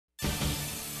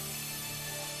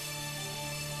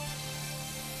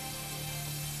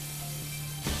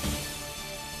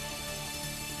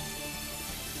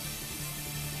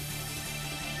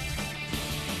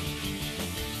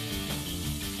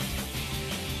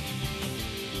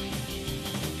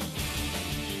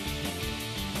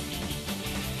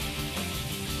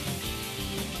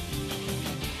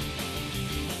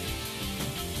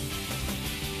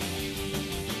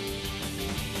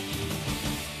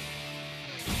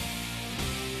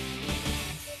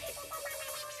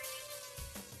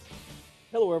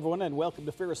Hello, everyone, and welcome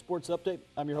to Ferris Sports Update.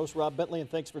 I'm your host, Rob Bentley, and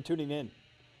thanks for tuning in.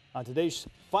 On today's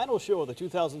final show of the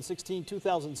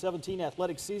 2016-2017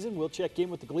 athletic season, we'll check in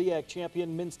with the GLIAC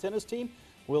champion men's tennis team.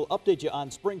 We'll update you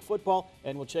on spring football,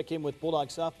 and we'll check in with Bulldog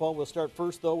softball. We'll start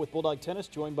first, though, with Bulldog tennis,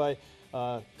 joined by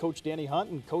Coach Danny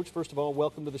Hunt. And, Coach, first of all,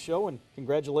 welcome to the show, and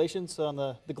congratulations on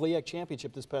the GLIAC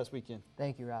championship this past weekend.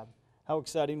 Thank you, Rob. How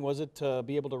exciting was it to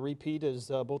be able to repeat as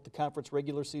both the conference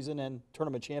regular season and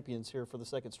tournament champions here for the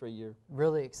second straight year?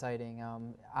 Really exciting.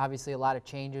 Obviously, a lot of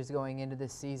changes going into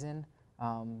this season,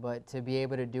 but to be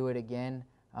able to do it again,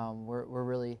 we're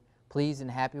really pleased and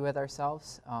happy with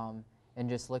ourselves, and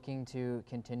just looking to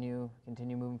continue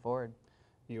moving forward.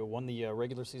 You won the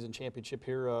regular season championship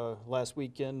here last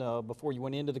weekend before you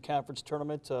went into the conference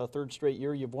tournament. Third straight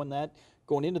year you've won that.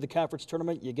 Going into the conference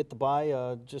tournament, you get the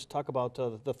bye. Just talk about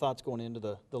the thoughts going into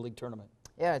the league tournament.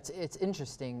 Yeah, it's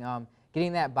interesting.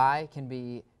 Getting that bye can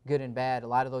be good and bad. A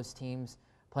lot of those teams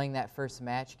playing that first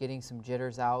match, getting some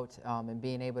jitters out, and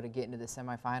being able to get into the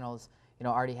semifinals,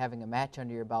 already having a match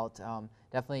under your belt,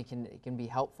 definitely can be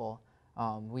helpful.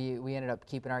 We ended up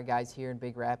keeping our guys here in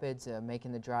Big Rapids,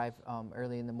 making the drive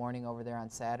early in the morning over there on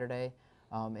Saturday,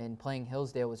 and playing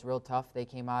Hillsdale was real tough. They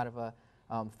came out of a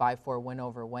 5-4 win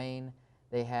over Wayne.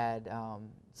 They had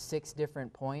 6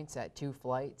 different points at 2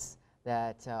 flights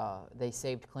that they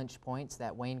saved clinched points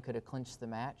that Wayne could have clinched the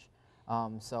match.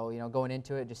 So going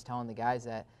into it, just telling the guys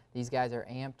that these guys are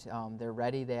amped, they're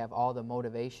ready, they have all the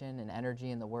motivation and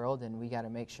energy in the world, and we got to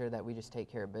make sure that we just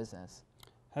take care of business.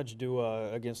 How'd you do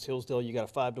against Hillsdale? You got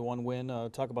a 5-1 win.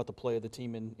 Talk about the play of the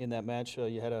team in that match.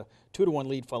 You had a 2-1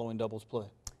 lead following doubles play.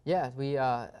 Yeah, we.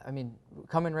 I mean,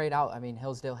 coming right out. I mean,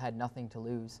 Hillsdale had nothing to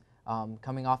lose.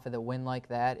 Coming off of the win like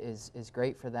that is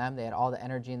great for them. They had all the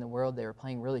energy in the world. They were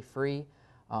playing really free.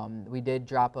 We did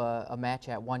drop a match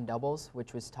at 1 doubles,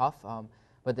 which was tough.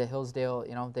 But the Hillsdale,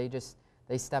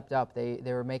 they stepped up. They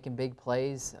were making big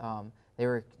plays. They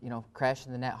were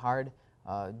crashing the net hard.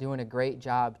 Doing a great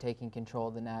job taking control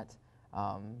of the net.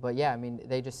 But yeah, I mean,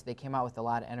 they came out with a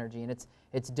lot of energy, and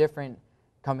it's different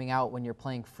coming out when you're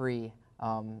playing free.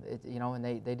 And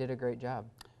they did a great job.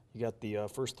 You got the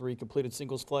first 3 completed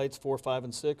singles flights, 4, 5,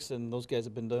 and 6, and those guys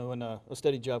have been doing a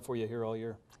steady job for you here all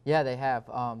year. Yeah, they have.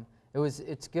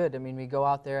 It's good. I mean, we go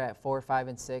out there at 4, 5,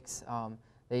 and 6.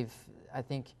 I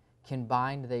think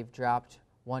combined they've dropped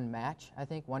 1 match. I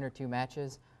think 1 or 2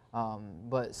 matches.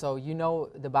 But so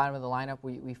the bottom of the lineup,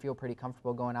 we feel pretty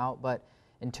comfortable going out. But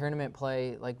in tournament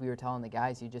play, like we were telling the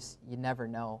guys, you never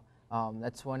know.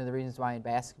 That's one of the reasons why in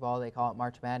basketball they call it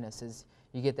March Madness, is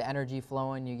you get the energy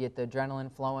flowing, you get the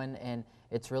adrenaline flowing, and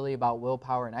it's really about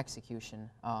willpower and execution.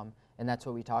 And that's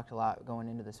what we talked a lot going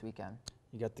into this weekend.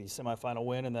 You got the semifinal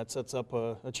win, and that sets up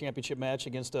a championship match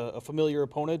against a familiar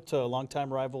opponent, a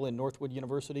longtime rival in Northwood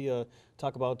University.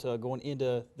 Talk about going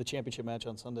into the championship match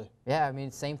on Sunday. Yeah, I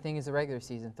mean, same thing as the regular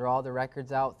season. Throw all the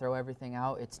records out, throw everything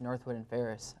out. It's Northwood and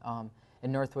Ferris.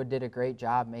 And Northwood did a great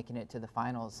job making it to the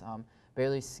finals,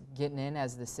 barely getting in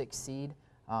as the 6th seed,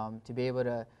 to be able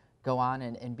to go on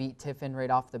and beat Tiffin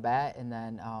right off the bat, and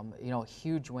then a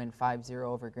huge win, 5-0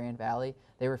 over Grand Valley.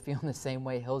 They were feeling the same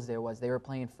way Hillsdale was. They were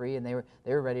playing free, and they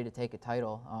were ready to take a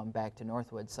title back to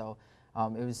Northwood. So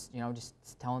it was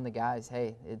just telling the guys,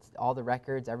 hey, it's all the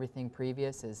records, everything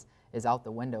previous is out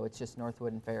the window. It's just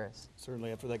Northwood and Ferris.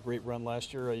 Certainly, after that great run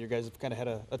last year, you guys have kind of had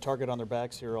a target on their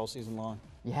backs here all season long.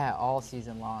 Yeah, all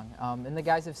season long, and the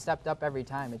guys have stepped up every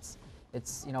time.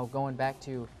 It's going back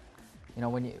to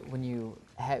when you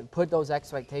put those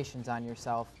expectations on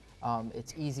yourself,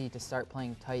 it's easy to start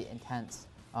playing tight and tense.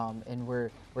 And we're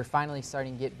finally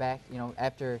starting to get back,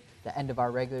 after the end of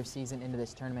our regular season into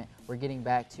this tournament, we're getting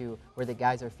back to where the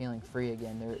guys are feeling free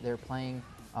again. They're playing,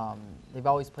 they've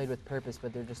always played with purpose,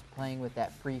 but they're just playing with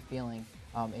that free feeling,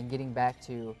 and getting back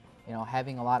to,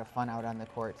 having a lot of fun out on the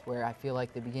court, where I feel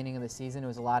like the beginning of the season it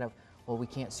was a lot of, well, we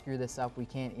can't screw this up, we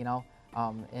can't,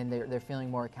 and they're feeling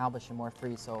more accomplished and more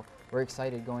free. So we're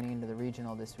excited going into the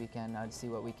regional this weekend to see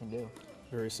what we can do.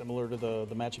 Very similar to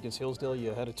the match against Hillsdale.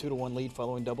 You had a 2-1 lead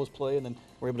following doubles play, and then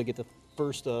were able to get the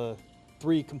first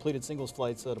 3 completed singles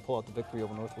flights to pull out the victory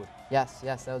over Northwood. Yes,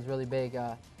 that was really big,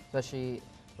 especially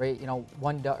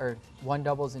one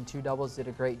doubles and 2 doubles did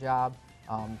a great job.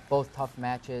 Both tough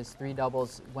matches. 3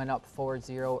 doubles went up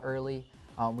 4-0 early.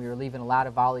 We were leaving a lot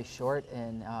of volleys short,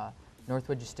 and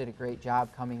Northwood just did a great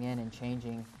job coming in and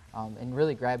changing and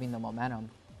really grabbing the momentum.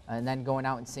 And then going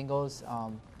out in singles,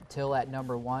 Till at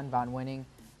number 1, Von Winning,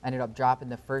 ended up dropping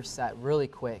the first set really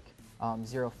quick,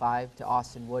 0-5 to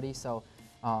Austin Woody. So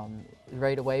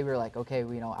right away we were like, okay,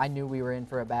 I knew we were in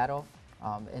for a battle.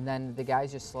 And then the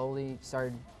guys just slowly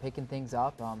started picking things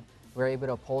up. we were able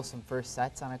to pull some first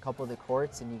sets on a couple of the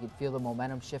courts, and you could feel the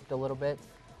momentum shift a little bit.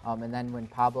 And then when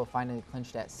Pablo finally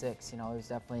clinched at 6, it was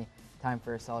definitely time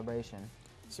for a celebration.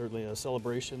 Certainly a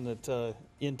celebration that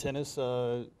in tennis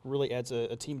really adds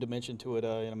a team dimension to it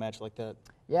in a match like that.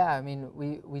 Yeah, I mean,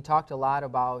 we talked a lot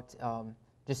about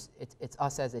just it's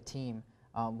us as a team.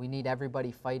 We need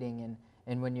everybody fighting,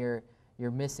 and when you're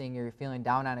missing or you're feeling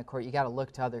down on a court, you got to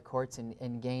look to other courts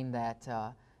and gain that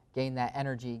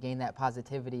energy, gain that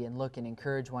positivity, and look and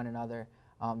encourage one another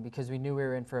because we knew we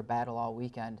were in for a battle all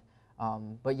weekend.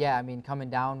 But yeah, I mean, coming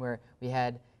down where we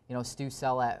had Stu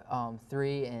Sell at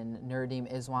 3 and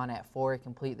Nuruddin Iswan at 4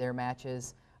 complete their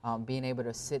matches, being able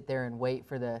to sit there and wait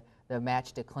for the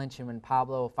match to clinch, and when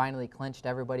Pablo finally clinched,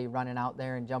 everybody running out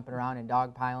there and jumping around and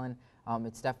dogpiling.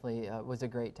 It's definitely was a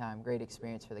great time, great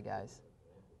experience for the guys.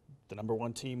 The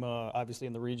 #1 team, obviously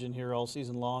in the region here all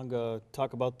season long.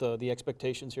 Talk about the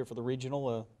expectations here for the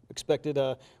regional. Expected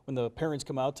when the parents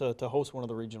come out to host one of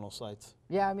the regional sites.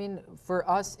 Yeah, I mean, for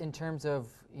us in terms of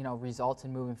results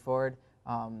and moving forward,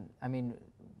 I mean,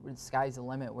 the sky's the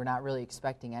limit. We're not really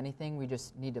expecting anything. We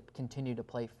just need to continue to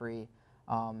play free.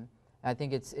 I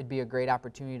think it'd be a great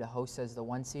opportunity to host as the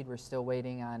 1 seed. We're still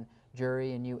waiting on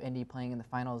Jury and Indy playing in the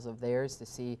finals of theirs to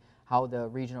see how the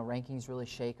regional rankings really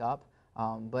shake up.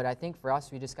 But I think for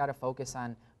us, we just got to focus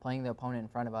on playing the opponent in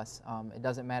front of us. It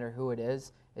doesn't matter who it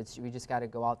is. We just got to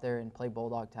go out there and play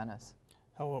Bulldog tennis.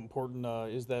 How important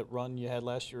is that run you had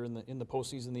last year in the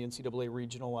postseason, the NCAA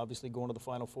regional, obviously going to the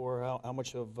Final Four? How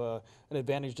much of an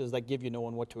advantage does that give you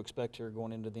knowing what to expect here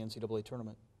going into the NCAA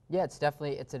tournament? Yeah, it's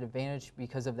an advantage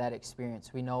because of that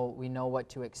experience. We know what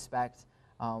to expect.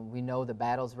 We know the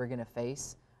battles we're going to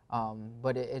face.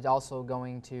 But it's also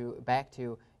going back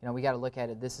to we got to look at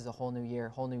it. This is a whole new year,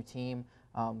 whole new team.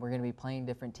 We're going to be playing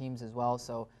different teams as well.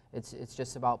 So it's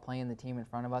just about playing the team in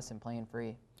front of us and playing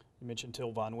free. You mentioned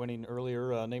Till Von Winning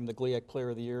earlier, named the GLIAC Player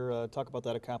of the Year. Talk about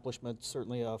that accomplishment,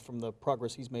 certainly from the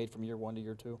progress he's made from year 1 to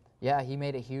year 2. Yeah, he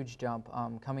made a huge jump.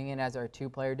 Coming in as our 2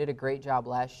 player, did a great job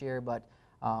last year, but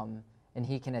and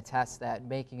he can attest that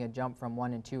making a jump from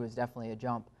 1 and 2 is definitely a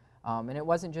jump. And it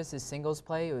wasn't just his singles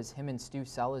play, it was him and Stu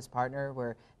Sell, his partner.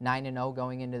 We're 9-0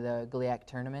 going into the GLIAC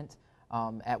tournament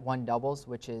at 1 doubles,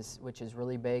 which is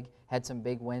really big. Had some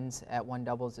big wins at 1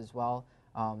 doubles as well.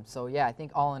 So yeah, I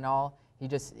think all in all,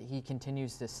 he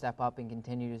continues to step up and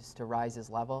continues to rise his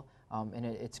level. And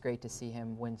it's great to see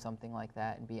him win something like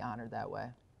that and be honored that way.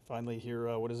 Finally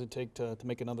here, what does it take to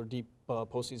make another deep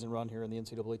postseason run here in the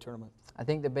NCAA tournament? I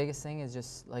think the biggest thing is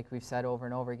just, like we've said over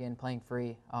and over again, playing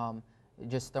free.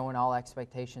 Just throwing all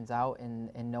expectations out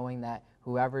and knowing that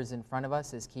whoever's in front of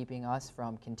us is keeping us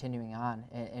from continuing on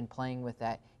and playing with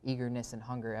that eagerness and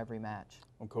hunger every match.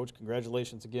 Well, Coach,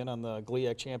 congratulations again on the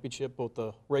GLIAC Championship, both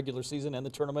the regular season and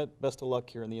the tournament. Best of luck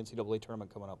here in the NCAA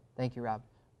tournament coming up. Thank you, Rob.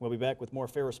 We'll be back with more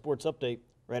Ferris Sports Update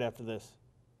right after this.